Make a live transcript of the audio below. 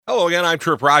Hello again, I'm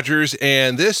Trip Rogers,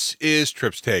 and this is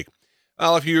Trip's Take.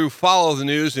 Well, if you follow the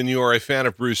news and you are a fan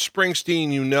of Bruce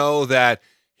Springsteen, you know that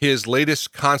his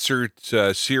latest concert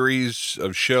series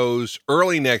of shows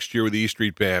early next year with the E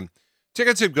Street Band,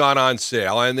 tickets have gone on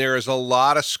sale, and there is a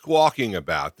lot of squawking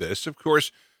about this. Of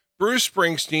course, Bruce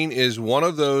Springsteen is one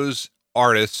of those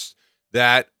artists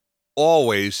that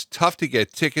always tough to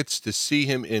get tickets to see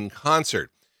him in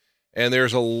concert. And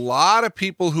there's a lot of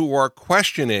people who are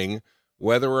questioning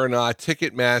whether or not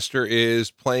Ticketmaster is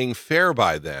playing fair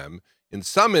by them. In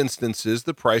some instances,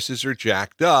 the prices are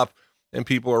jacked up, and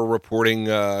people are reporting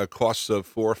costs of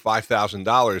 $4,000 or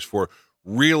 $5,000 for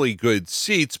really good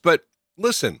seats. But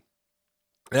listen,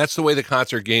 that's the way the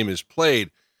concert game is played.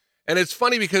 And it's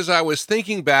funny because I was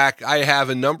thinking back, I have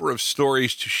a number of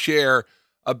stories to share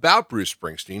about Bruce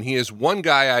Springsteen. He is one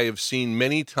guy I have seen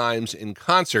many times in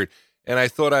concert, and I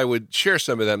thought I would share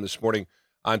some of them this morning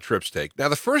on Trip's Take. Now,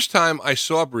 the first time I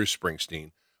saw Bruce Springsteen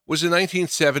was in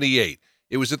 1978.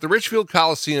 It was at the Richfield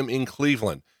Coliseum in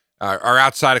Cleveland, or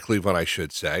outside of Cleveland, I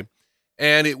should say.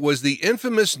 And it was the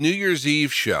infamous New Year's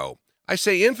Eve show. I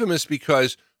say infamous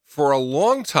because for a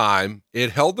long time,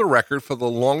 it held the record for the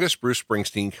longest Bruce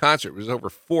Springsteen concert. It was over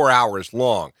 4 hours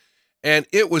long. And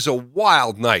it was a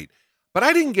wild night. But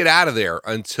I didn't get out of there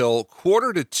until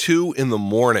 1:45 in the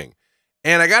morning.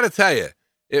 And I got to tell you,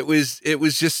 it was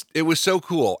so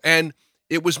cool. And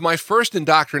it was my first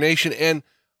indoctrination. And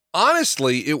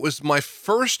honestly, it was my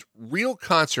first real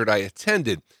concert I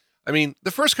attended. I mean, the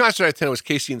first concert I attended was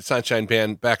KC and the Sunshine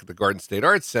Band back at the Garden State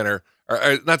Arts Center,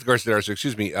 or not the Garden State Arts,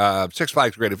 excuse me, Six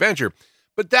Flags Great Adventure.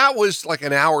 But that was like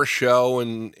an hour show,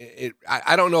 and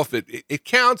I don't know if it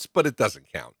counts, but it doesn't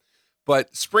count.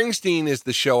 But Springsteen is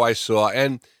the show I saw,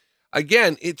 and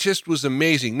again, it just was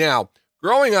amazing. Now,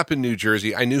 growing up in New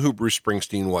Jersey, I knew who Bruce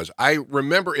Springsteen was. I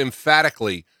remember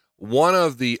emphatically one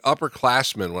of the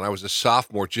upperclassmen when I was a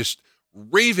sophomore just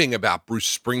raving about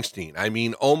Bruce Springsteen. I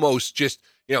mean, almost just,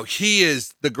 he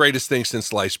is the greatest thing since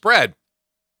sliced bread.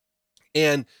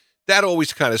 And that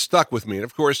always kind of stuck with me. And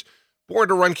of course, Born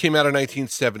to Run came out in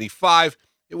 1975.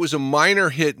 It was a minor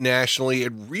hit nationally.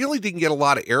 It really didn't get a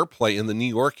lot of airplay in the New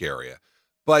York area.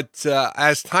 But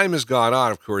as time has gone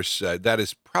on, of course, that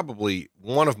is probably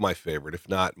one of my favorite, if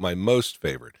not my most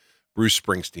favorite, Bruce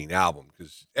Springsteen album,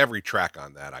 because every track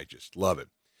on that, I just love it.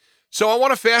 So I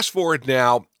want to fast forward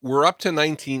now. We're up to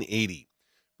 1980.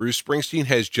 Bruce Springsteen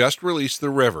has just released The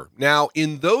River. Now,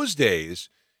 in those days,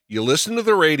 you listen to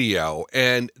the radio,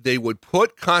 and they would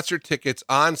put concert tickets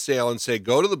on sale and say,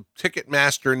 go to the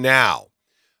Ticketmaster now.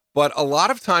 But a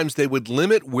lot of times they would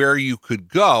limit where you could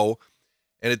go.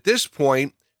 And at this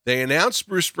point, they announced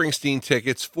Bruce Springsteen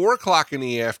tickets, 4 o'clock in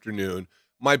the afternoon.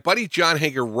 My buddy John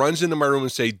Hager runs into my room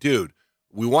and say, dude,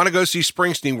 we want to go see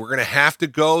Springsteen. We're going to have to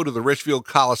go to the Richfield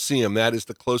Coliseum. That is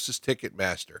the closest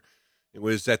Ticketmaster. It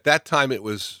was at that time, it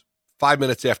was 5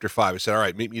 minutes after 5. I said, all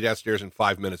right, meet me downstairs in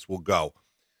 5 minutes. We'll go.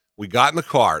 We got in the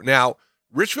car. Now,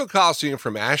 Richfield Coliseum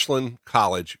from Ashland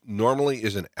College normally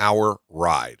is an hour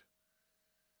ride.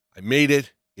 I made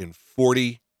it in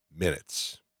 40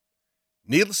 minutes.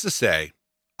 Needless to say,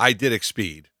 I did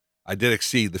exceed the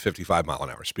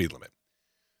 55-mile-an-hour speed limit.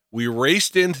 We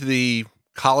raced into the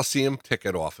Coliseum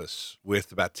ticket office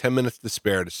with about 10 minutes to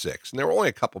spare to 6, and there were only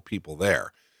a couple people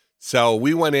there. So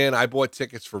we went in. I bought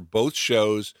tickets for both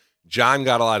shows. John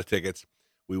got a lot of tickets.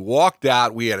 We walked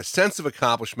out. We had a sense of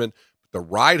accomplishment. The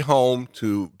ride home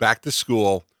back to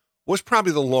school was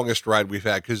probably the longest ride we've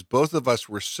had because both of us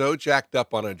were so jacked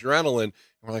up on adrenaline. And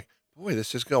we're like, boy,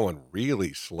 this is going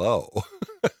really slow.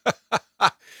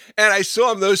 And I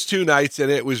saw him those 2 nights,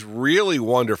 and it was really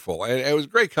wonderful. And it was a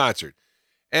great concert.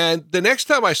 And the next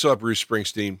time I saw Bruce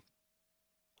Springsteen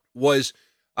was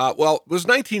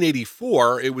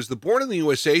 1984. It was the Born in the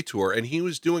USA tour, and he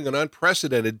was doing an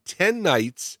unprecedented 10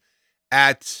 nights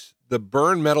at the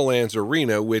Bern Meadowlands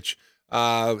Arena, which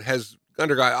has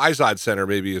undergone Izod Center,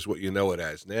 maybe is what you know it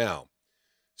as now.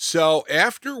 So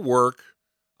after work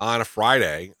on a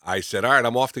Friday, I said, all right,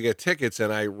 I'm off to get tickets.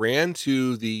 And I ran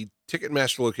to the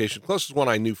Ticketmaster location, closest one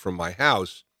I knew from my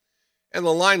house. And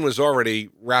the line was already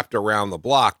wrapped around the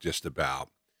block just about.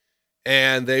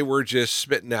 And they were just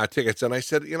spitting out tickets. And I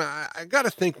said, I got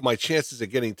to think my chances of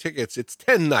getting tickets, it's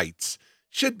 10 nights.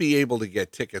 Should be able to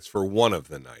get tickets for one of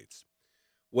the nights.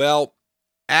 Well,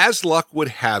 as luck would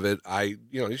have it,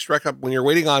 you strike up, when you're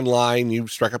waiting online, you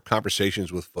strike up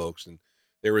conversations with folks. And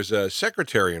there was a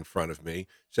secretary in front of me,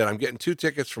 said, I'm getting 2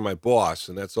 tickets for my boss,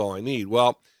 and that's all I need.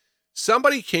 Well,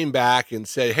 somebody came back and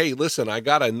said, hey, listen, I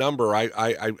got a number.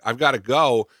 I've got to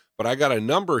go, but I got a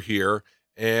number here.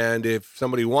 And if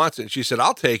somebody wants it, and she said,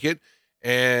 I'll take it.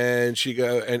 And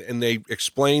and they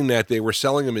explained that they were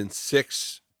selling them in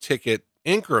 6-ticket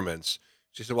increments.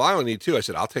 She said, well, I only need 2. I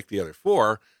said, I'll take the other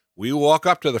 4. We walk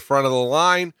up to the front of the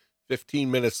line.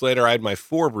 15 minutes later, I had my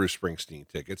 4 Bruce Springsteen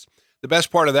tickets. The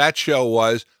best part of that show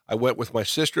was I went with my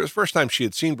sister. It was the first time she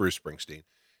had seen Bruce Springsteen.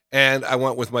 And I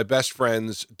went with my best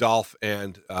friends, Dolph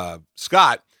and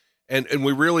Scott, and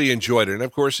we really enjoyed it. And,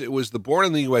 of course, it was the Born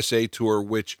in the USA tour,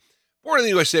 which Born in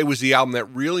the USA was the album that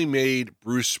really made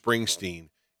Bruce Springsteen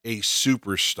a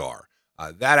superstar.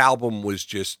 That album was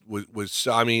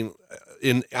I mean,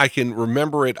 I can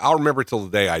remember it. I'll remember it till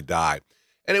the day I die.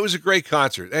 And it was a great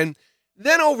concert. And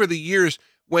then over the years,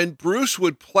 when Bruce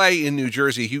would play in New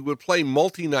Jersey, he would play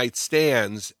multi-night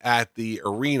stands at the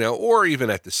arena or even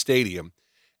at the stadium.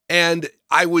 And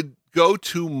I would go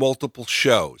to multiple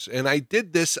shows. And I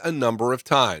did this a number of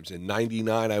times. In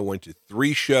 99, I went to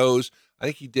 3 shows. I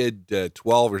think he did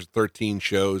 12 or 13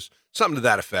 shows, something to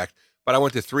that effect. But I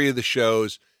went to 3 of the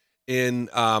shows in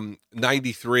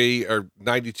 93 or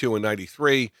 92 and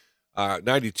 93.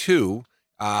 92,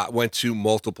 went to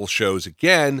multiple shows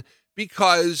again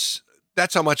because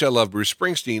that's how much I love Bruce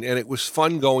Springsteen. And it was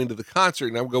fun going to the concert,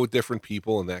 and I would go with different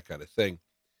people and that kind of thing.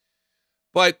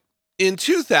 But in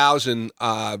 2000,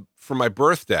 for my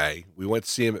birthday, we went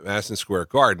to see him at Madison Square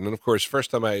Garden. And of course,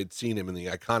 first time I had seen him in the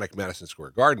iconic Madison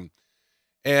Square Garden.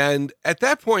 And at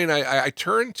that point, I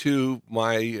turned to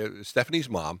my Stephanie's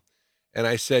mom and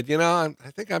I said, I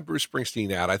think I'm Bruce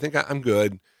Springsteen out. I think I'm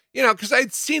good, because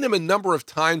I'd seen him a number of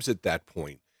times at that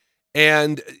point.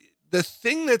 And the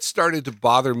thing that started to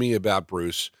bother me about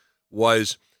Bruce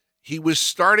was he was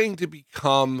starting to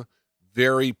become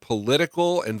very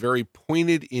political and very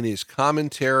pointed in his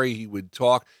commentary. He would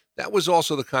talk. That was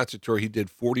also the concert tour. He did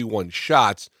 41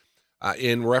 shots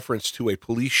in reference to a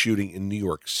police shooting in New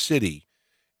York City.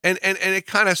 And it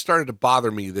kind of started to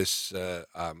bother me this,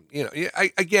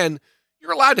 again,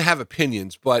 you're allowed to have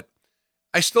opinions, but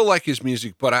I still like his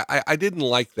music, but I didn't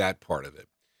like that part of it.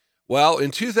 Well,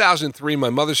 in 2003, my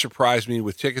mother surprised me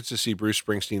with tickets to see Bruce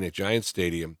Springsteen at Giant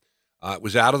Stadium. It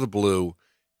was out of the blue.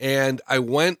 And I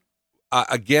went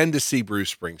again to see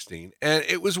Bruce Springsteen, and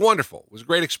it was wonderful. It was a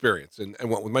great experience, and I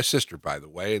went with my sister, by the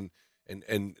way,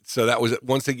 and so that was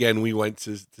once again we went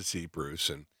to see Bruce,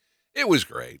 and it was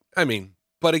great. I mean,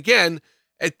 but again,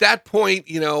 at that point,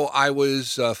 I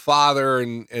was a father,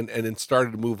 and then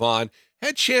started to move on.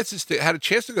 Had a chance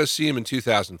to go see him in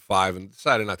 2005, and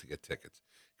decided not to get tickets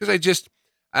because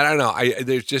I don't know.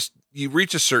 You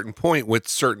reach a certain point with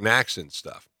certain acts and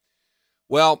stuff.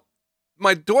 Well,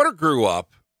 my daughter grew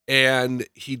up. And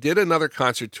he did another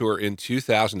concert tour in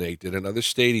 2008, did another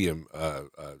stadium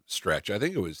stretch. I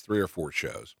think it was 3 or 4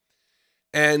 shows.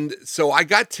 And so I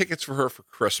got tickets for her for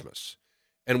Christmas.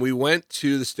 And we went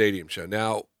to the stadium show.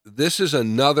 Now, this is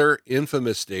another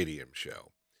infamous stadium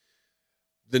show.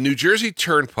 The New Jersey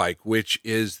Turnpike, which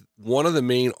is one of the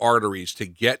main arteries to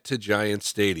get to Giant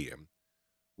Stadium,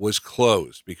 was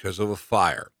closed because of a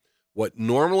fire. What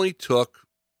normally took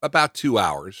about 2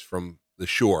 hours from the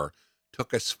shore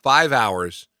took us 5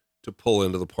 hours to pull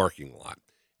into the parking lot.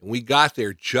 And we got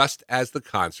there just as the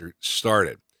concert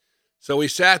started. So we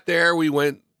sat there, we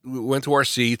went to our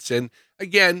seats, and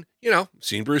again,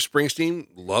 seen Bruce Springsteen,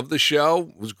 loved the show,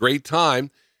 it was a great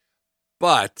time.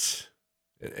 But,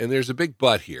 and there's a big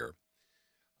but here,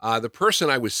 the person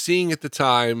I was seeing at the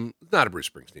time, not a Bruce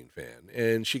Springsteen fan,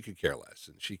 and she could care less.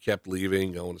 And she kept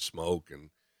leaving, going to smoke, and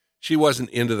she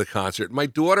wasn't into the concert. My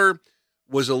daughter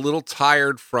was a little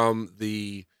tired from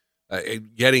the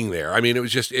getting there. I mean, it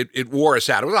was just, it wore us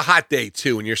out. It was a hot day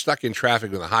too. When you're stuck in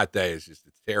traffic with a hot day, it's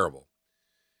terrible.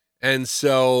 And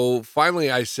so finally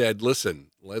I said, listen,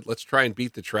 let's try and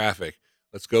beat the traffic.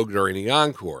 Let's go during the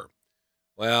encore.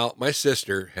 Well, my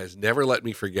sister has never let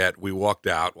me forget. We walked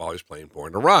out while I was playing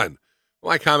Born to Run.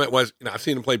 My comment was, I've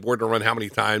seen him play Born to Run how many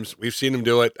times? We've seen him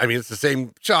do it. I mean, it's the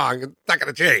same song. It's not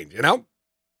going to change,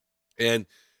 And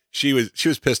she was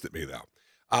pissed at me though.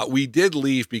 We did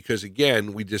leave because,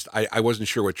 again, I wasn't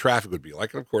sure what traffic would be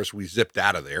like. And, of course, we zipped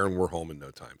out of there, and we're home in no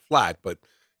time flat. But,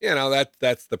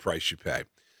 that's the price you pay.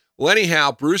 Well,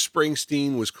 anyhow, Bruce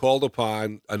Springsteen was called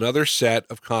upon another set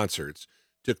of concerts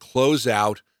to close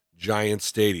out Giant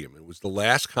Stadium. It was the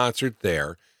last concert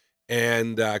there,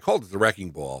 and I called it the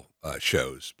Wrecking Ball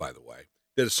shows, by the way.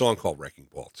 Did a song called Wrecking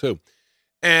Ball, too.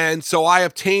 And so I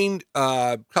obtained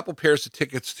a couple pairs of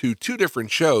tickets to 2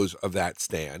 different shows of that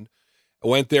stand. I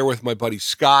went there with my buddy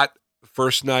Scott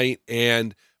first night,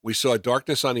 and we saw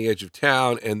Darkness on the Edge of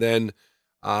Town, and then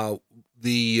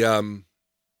the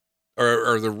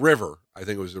River. I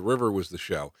think it was the River was the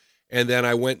show. And then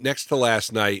I went next to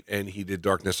last night, and he did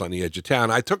Darkness on the Edge of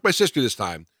Town. I took my sister this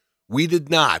time. We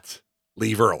did not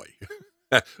leave early.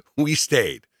 We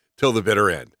stayed till the bitter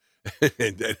end.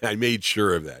 And I made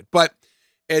sure of that. But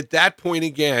at that point,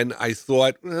 again, I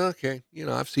thought, well, okay,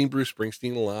 I've seen Bruce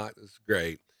Springsteen a lot. It's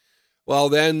great. Well,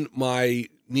 then my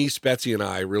niece Betsy and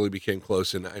I really became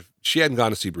close, and she hadn't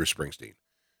gone to see Bruce Springsteen.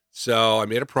 So I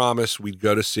made a promise we'd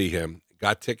go to see him.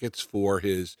 Got tickets for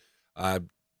his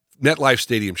MetLife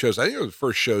Stadium shows. I think it was the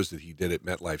first shows that he did at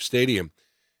MetLife Stadium.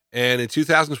 And in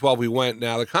 2012, we went.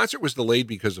 Now, the concert was delayed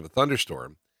because of a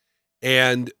thunderstorm,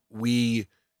 and we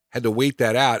had to wait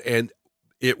that out. And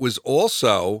it was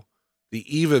also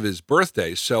the eve of his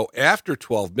birthday. So after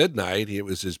 12 midnight, it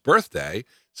was his birthday.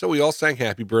 So we all sang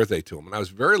happy birthday to him. And I was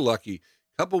very lucky.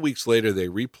 A couple of weeks later, they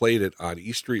replayed it on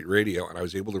E Street Radio, and I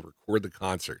was able to record the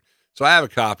concert. So I have a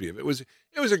copy of it.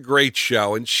 It was a great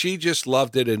show, and she just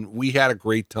loved it, and we had a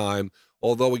great time.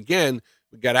 Although, again,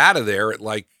 we got out of there at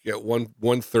like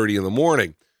 1:30 in the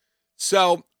morning.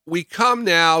 So we come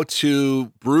now to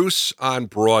Bruce on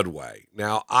Broadway.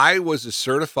 Now, I was a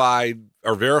certified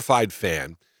or verified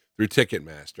fan through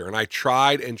Ticketmaster, and I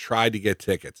tried to get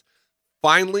tickets.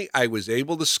 Finally, I was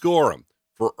able to score them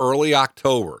for early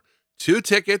October. 2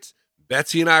 tickets.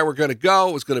 Betsy and I were going to go.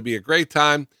 It was going to be a great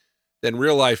time. Then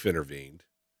real life intervened,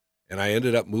 and I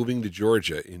ended up moving to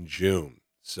Georgia in June.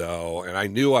 So, and I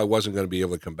knew I wasn't going to be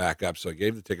able to come back up, so I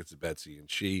gave the tickets to Betsy, and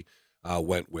she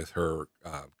went with her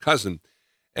cousin,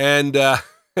 and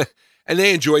and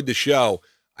they enjoyed the show.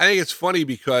 I think it's funny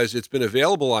because it's been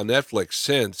available on Netflix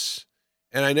since,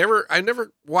 and I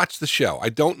never watched the show. I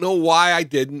don't know why I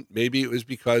didn't. Maybe it was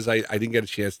because I didn't get a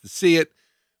chance to see it,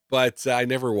 but I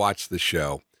never watched the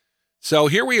show. So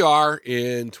here we are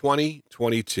in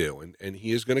 2022, and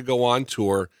he is going to go on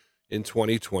tour in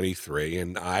 2023,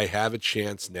 and I have a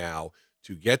chance now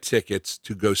to get tickets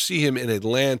to go see him in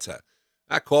Atlanta.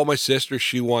 I called my sister.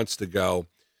 She wants to go.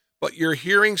 But you're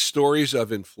hearing stories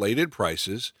of inflated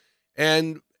prices,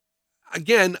 and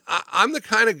again, I'm the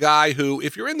kind of guy who,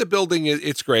 if you're in the building,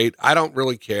 it's great. I don't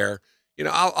really care.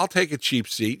 I'll take a cheap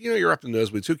seat. You're up in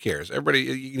nosebleeds. Who cares? Everybody,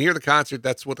 you can hear the concert.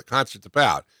 That's what the concert's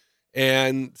about.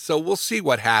 And so we'll see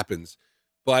what happens.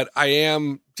 But I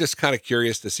am just kind of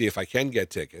curious to see if I can get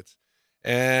tickets.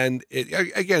 And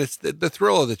again, it's the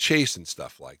thrill of the chase and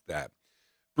stuff like that.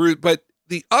 But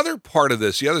the other part of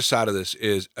this, the other side of this,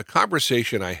 is a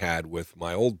conversation I had with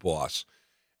my old boss.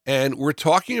 And we're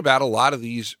talking about a lot of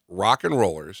these rock and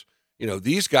rollers,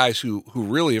 these guys who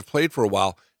really have played for a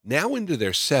while, now into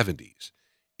their 70s.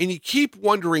 And you keep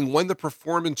wondering when the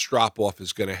performance drop-off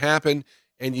is going to happen.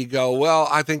 And you go, well,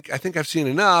 I think I've seen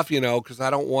enough, because I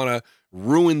don't want to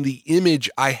ruin the image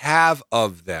I have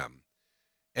of them.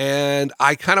 And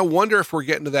I kind of wonder if we're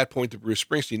getting to that point to Bruce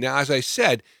Springsteen. Now, as I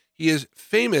said, he is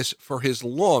famous for his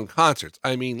long concerts.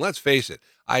 I mean, let's face it.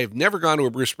 I have never gone to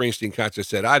a Bruce Springsteen concert and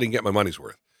said I didn't get my money's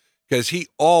worth, because he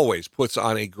always puts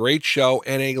on a great show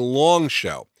and a long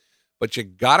show. But you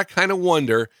got to kind of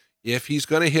wonder if he's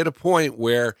going to hit a point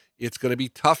where it's going to be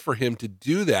tough for him to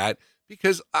do that.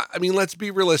 Because, I mean, let's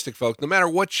be realistic, folks. No matter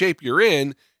what shape you're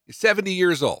in, he's 70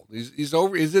 years old. He's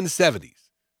in the 70s.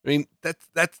 I mean,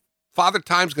 that's Father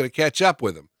Time's going to catch up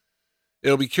with him.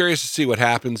 It'll be curious to see what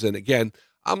happens. And again,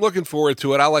 I'm looking forward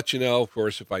to it. I'll let you know, of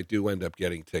course, if I do end up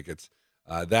getting tickets.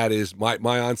 That is my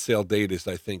on sale date is,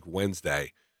 I think,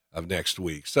 Wednesday of next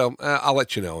week. So I'll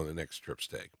let you know in the next Trips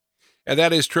Take. And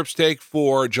that is Trips Take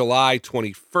for July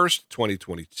 21st,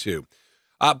 2022.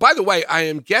 By the way, I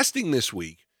am guesting this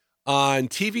week on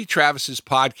TV Travis's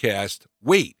podcast,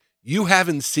 Wait, You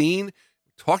Haven't Seen?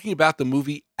 Talking about the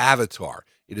movie Avatar.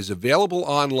 It is available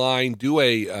online. Do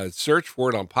a search for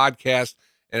it on podcast,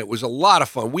 and it was a lot of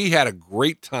fun. We had a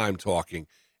great time talking,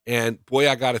 and boy,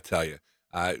 I got to tell you,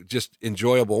 just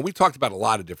enjoyable. And we talked about a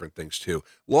lot of different things, too.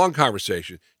 Long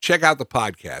conversation. Check out the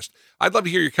podcast. I'd love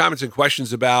to hear your comments and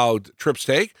questions about Trips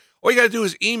Take. All you got to do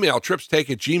is email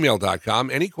tripstake@gmail.com.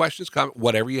 Any questions, comments,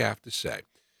 whatever you have to say.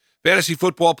 Fantasy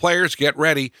football players, get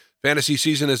ready. Fantasy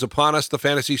season is upon us. The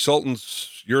Fantasy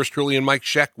Sultans, yours truly and Mike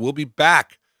Sheck, will be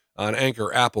back on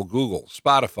Anchor, Apple, Google,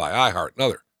 Spotify, iHeart, and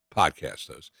other podcast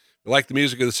hosts. If you like the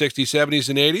music of the 60s, 70s,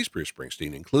 and 80s, Bruce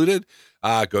Springsteen included,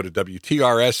 go to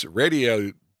WTRS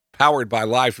Radio, powered by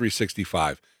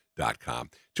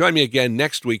Live365.com. Join me again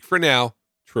next week. For now,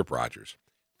 Trip Rogers.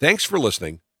 Thanks for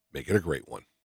listening. Make it a great one.